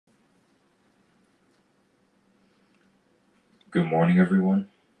Good morning, everyone.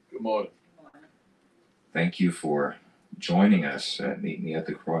 Good morning. Thank you for joining us at Meet Me at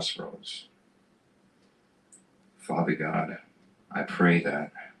the Crossroads. Father God, I pray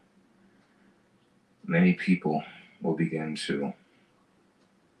that many people will begin to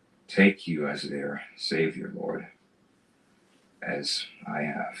take you as their Savior, Lord, as I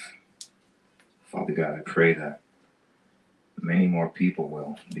have. Father God, I pray that many more people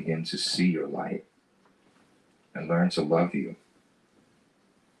will begin to see your light and learn to love you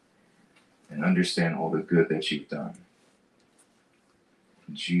and understand all the good that you've done.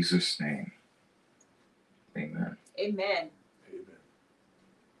 In Jesus' name, amen. Amen. Amen.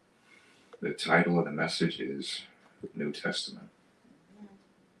 The title of the message is New Testament.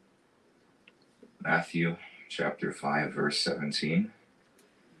 Matthew chapter 5, verse 17.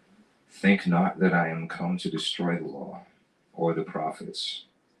 Think not that I am come to destroy the law or the prophets.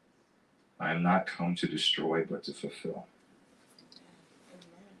 I am not come to destroy, but to fulfill.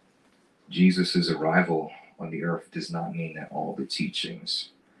 Jesus' arrival on the earth does not mean that all the teachings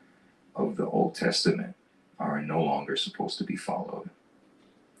of the Old Testament are no longer supposed to be followed.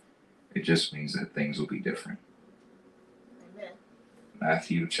 It just means that things will be different. Amen.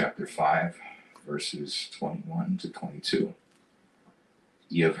 Matthew chapter 5, verses 21 to 22.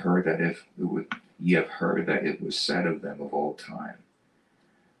 Ye have heard that it was said of them of old time,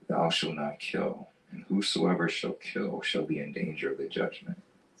 Thou shalt not kill, and whosoever shall kill shall be in danger of the judgment.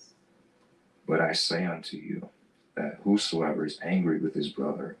 But I say unto you, that whosoever is angry with his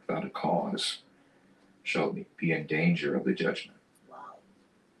brother without a cause shall be in danger of the judgment. Wow.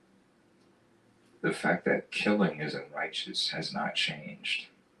 The fact that killing is unrighteous has not changed.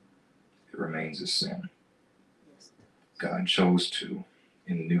 It remains a sin. Yes. God chose to,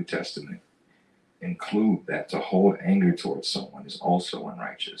 in the New Testament, include that to hold anger towards someone is also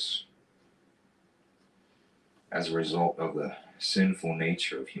unrighteous. As a result of the sinful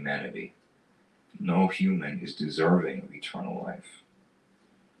nature of humanity, no human is deserving of eternal life.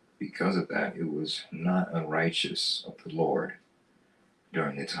 Because of that, it was not unrighteous of the Lord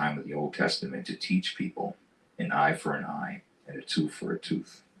during the time of the Old Testament to teach people an eye for an eye and a tooth for a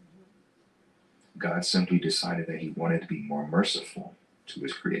tooth. God simply decided that he wanted to be more merciful to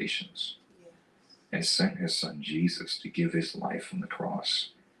his creations and sent his son Jesus to give his life on the cross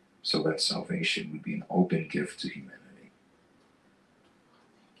so that salvation would be an open gift to humanity.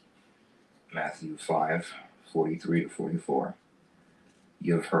 Matthew 5, 43 to 44.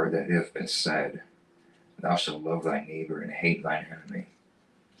 You have heard that it hath been said, Thou shalt love thy neighbor and hate thine enemy.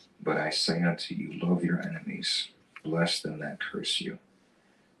 But I say unto you, love your enemies, bless them that curse you,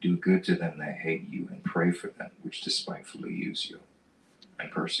 do good to them that hate you, and pray for them which despitefully use you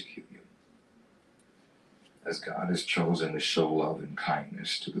and persecute you. As God has chosen to show love and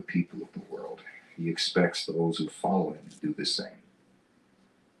kindness to the people of the world, he expects those who follow him to do the same.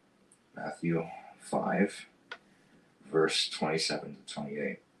 Matthew 5, verse 27 to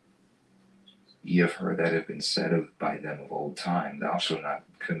 28. Ye have heard that it hath been said by them of old time, Thou shalt not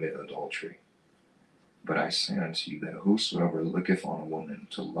commit adultery. But I say unto you that whosoever looketh on a woman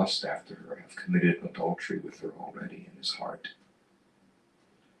to lust after her hath committed adultery with her already in his heart.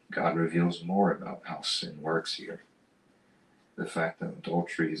 God reveals more about how sin works here. The fact that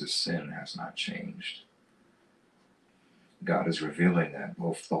adultery is a sin has not changed. God is revealing that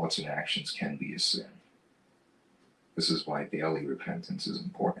both thoughts and actions can be a sin. This is why daily repentance is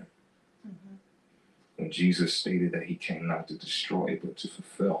important. Mm-hmm. When Jesus stated that he came not to destroy but to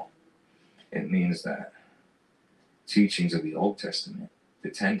fulfill, it means that teachings of the Old Testament,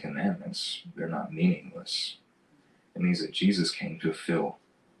 the Ten Commandments, they're not meaningless. It means that Jesus came to fulfill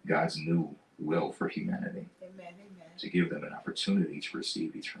God's new will for humanity, Amen. to give them an opportunity to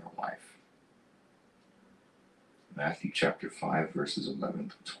receive eternal life. Matthew chapter 5, verses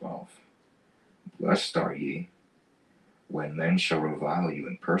 11 to 12. Blessed are ye, when men shall revile you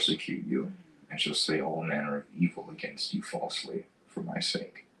and persecute you, and shall say all manner of evil against you falsely, for my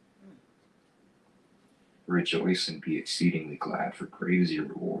sake. Rejoice and be exceedingly glad, for great is your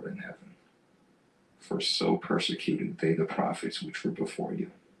reward in heaven. For so persecuted they the prophets which were before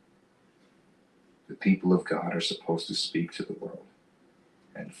you. The people of God are supposed to speak to the world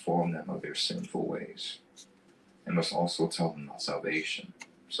and inform them of their sinful ways, and must also tell them about salvation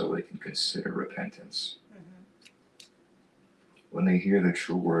so they can consider repentance. Mm-hmm. When they hear the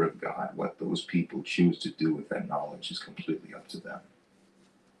true word of God, what those people choose to do with that knowledge is completely up to them.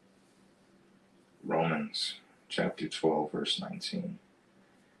 Romans chapter 12, verse 19.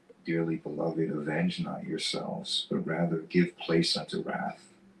 Dearly beloved, avenge not yourselves, but rather give place unto wrath.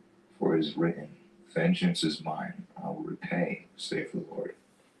 For it is written, Vengeance is mine, I will repay, saith the Lord.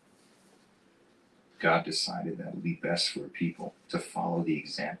 God decided that it would be best for people to follow the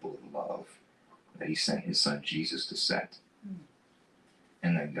example of love that he sent his son Jesus to set.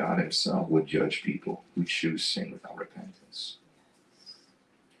 And that God himself would judge people who choose sin without repentance.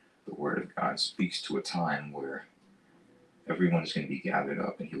 The word of God speaks to a time where everyone's going to be gathered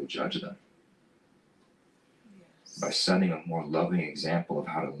up and he will judge them. By setting a more loving example of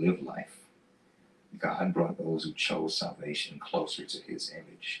how to live life, God brought those who chose salvation closer to his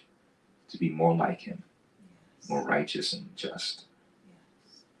image, to be more like him, more righteous and just.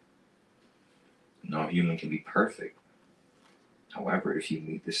 No human can be perfect. However, if you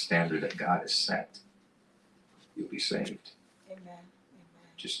meet the standard that God has set, you'll be saved. Amen. Amen.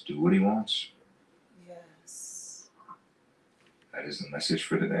 Just do what he wants. Yes. That is the message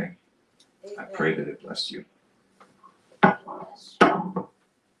for today. Amen. I pray that it blessed you. Yes.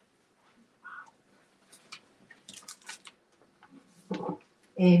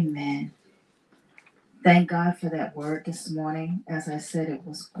 Amen. Thank God for that word this morning. As I said, it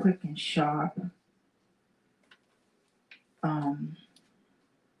was quick and sharp.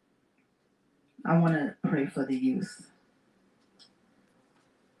 I want to pray for the youth.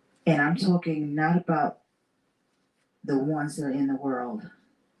 And I'm talking not about the ones that are in the world.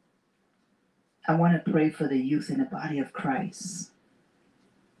 I want to pray for the youth in the body of Christ.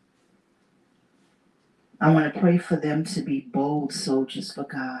 I want to pray for them to be bold soldiers for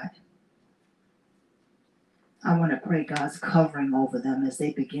God. I want to pray God's covering over them as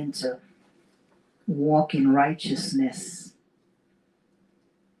they begin to walk in righteousness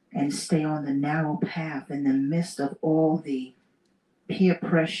and stay on the narrow path in the midst of all the peer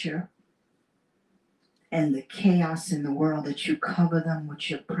pressure and the chaos in the world, that you cover them with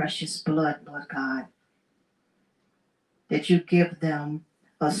your precious blood, Lord God. That you give them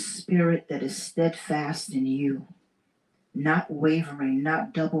a spirit that is steadfast in you, not wavering,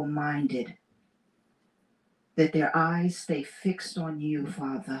 not double-minded. That their eyes stay fixed on you,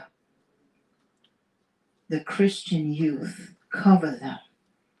 Father. The Christian youth, cover them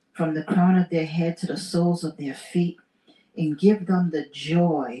from the crown of their head to the soles of their feet, and give them the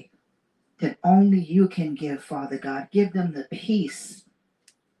joy that only you can give, Father God. Give them the peace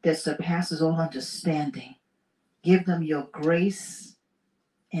that surpasses all understanding. Give them your grace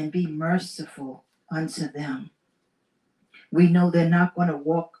and be merciful unto them. We know they're not going to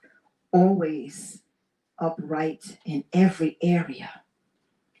walk always upright in every area,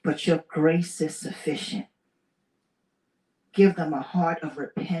 but your grace is sufficient. Give them a heart of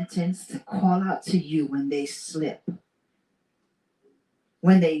repentance to call out to you when they slip,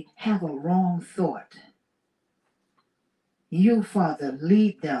 when they have a wrong thought. You, Father,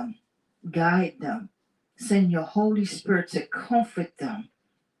 lead them, guide them, send your Holy Spirit to comfort them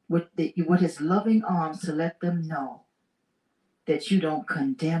with his loving arms, to let them know that you don't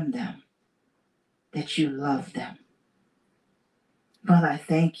condemn them, that you love them. Father, I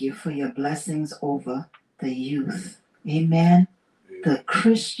thank you for your blessings over the youth. Amen. The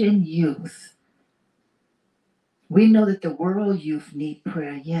Christian youth. We know that the world youth need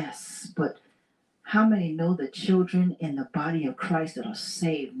prayer, yes, but how many know the children in the body of Christ that are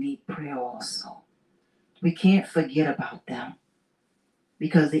saved need prayer also? We can't forget about them,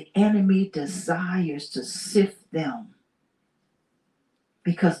 because the enemy desires to sift them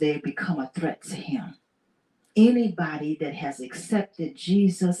because they become a threat to him. Anybody that has accepted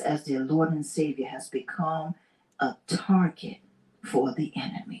Jesus as their Lord and Savior has become a target for the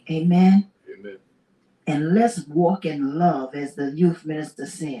enemy. Amen? Amen. And let's walk in love, as the youth minister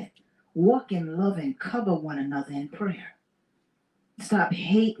said. Walk in love and cover one another in prayer. Stop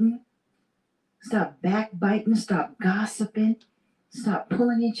hating. Stop backbiting. Stop gossiping. Stop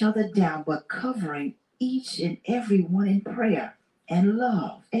pulling each other down, but covering each and every one in prayer and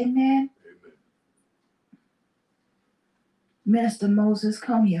love. Amen? Amen. Minister Moses,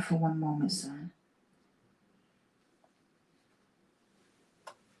 come here for one moment, son.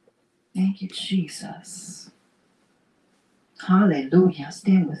 Thank you, Jesus. Hallelujah.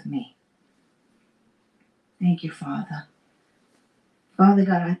 Stand with me. Thank you, Father. Father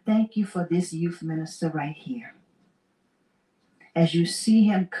God, I thank you for this youth minister right here. As you see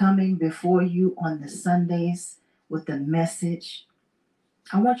him coming before you on the Sundays with the message,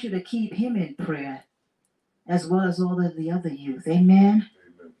 I want you to keep him in prayer, as well as all of the other youth. Amen?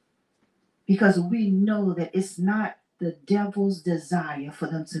 Amen. Because we know that it's not the devil's desire for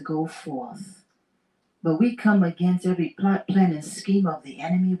them to go forth. But we come against every plot, plan, and scheme of the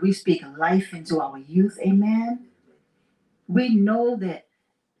enemy. We speak life into our youth. Amen? We know that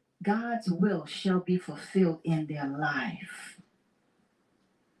God's will shall be fulfilled in their life.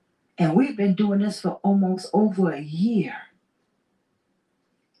 And we've been doing this for almost over a year.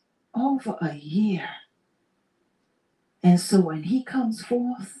 over a year. And so when he comes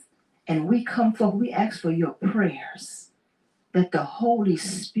forth and we come forth, we ask for your prayers that the Holy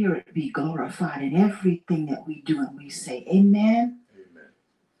Spirit be glorified in everything that we do and we say. Amen. Amen.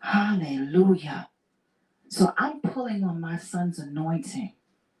 Hallelujah. So I'm pulling on my son's anointing.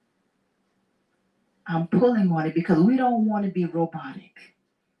 I'm pulling on it because we don't want to be robotic.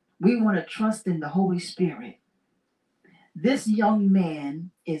 We want to trust in the Holy Spirit. This young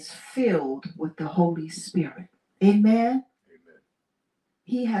man is filled with the Holy Spirit. Amen. Amen.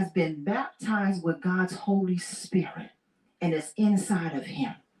 He has been baptized with God's Holy Spirit and it's inside of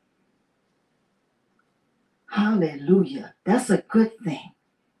him. Hallelujah. That's a good thing.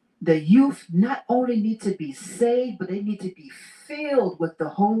 The youth not only need to be saved, but they need to be filled with the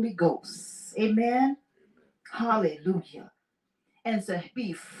Holy Ghost. Amen. Hallelujah. And to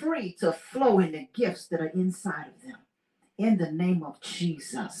be free to flow in the gifts that are inside of them. In the name of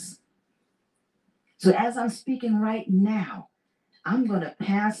Jesus. So as I'm speaking right now, I'm going to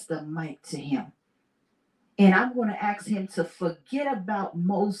pass the mic to him. And I'm going to ask him to forget about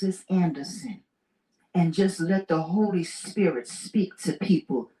Moses Anderson and just let the Holy Spirit speak to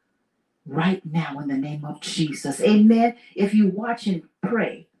people right now in the name of Jesus. Amen. If you watch and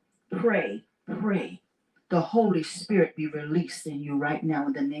pray, pray, pray. The Holy Spirit be released in you right now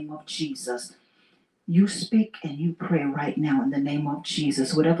in the name of Jesus. You speak and you pray right now in the name of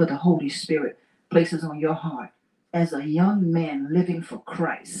Jesus. Whatever the Holy Spirit places on your heart as a young man living for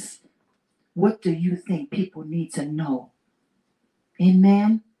Christ, what do you think people need to know?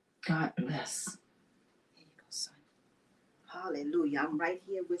 Amen. God bless. Here you go, son. Hallelujah. I'm right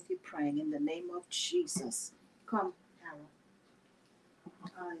here with you praying in the name of Jesus. Come, Harold.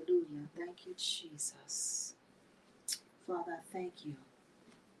 Hallelujah. Thank you, Jesus. Father, I thank you.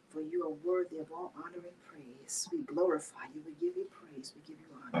 For you are worthy of all honor and praise. We glorify you. We give you praise. We give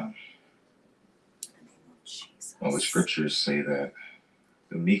you honor. In the name of Jesus. Well, the scriptures say that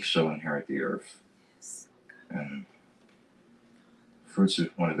the meek shall inherit the earth. Yes, And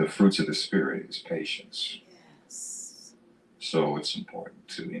one of the fruits of the Spirit is patience. yes. So it's important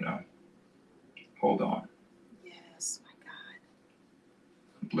to, hold on. Yes, my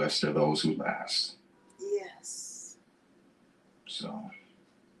God. Blessed are those who last. Yes. So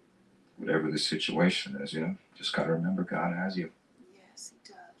whatever the situation is, just got to remember God has you. Yes,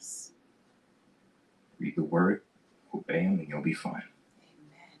 he does. Read the word, obey him, and you'll be fine.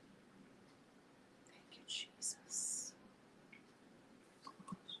 Amen. Thank you, Jesus.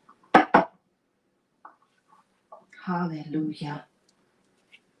 Hallelujah.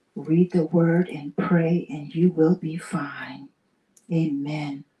 Read the word and pray, and you will be fine.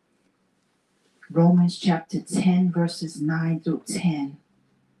 Amen. Romans chapter 10, verses 9 through 10.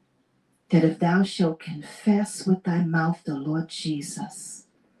 That if thou shalt confess with thy mouth the Lord Jesus,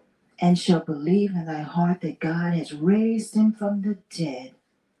 and shalt believe in thy heart that God has raised him from the dead,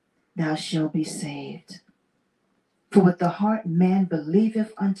 thou shalt be saved. For with the heart man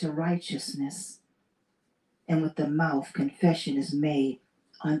believeth unto righteousness, and with the mouth confession is made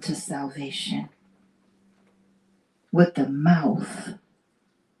unto salvation. With the mouth,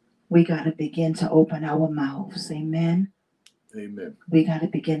 we got to begin to open our mouths. Amen. Amen. We got to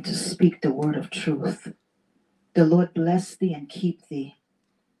begin to speak the word of truth. The Lord bless thee and keep thee.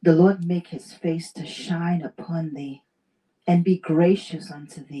 The Lord make his face to shine upon thee and be gracious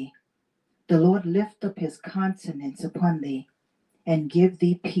unto thee. The Lord lift up his countenance upon thee and give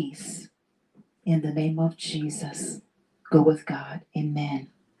thee peace. In the name of Jesus. Go with God. Amen.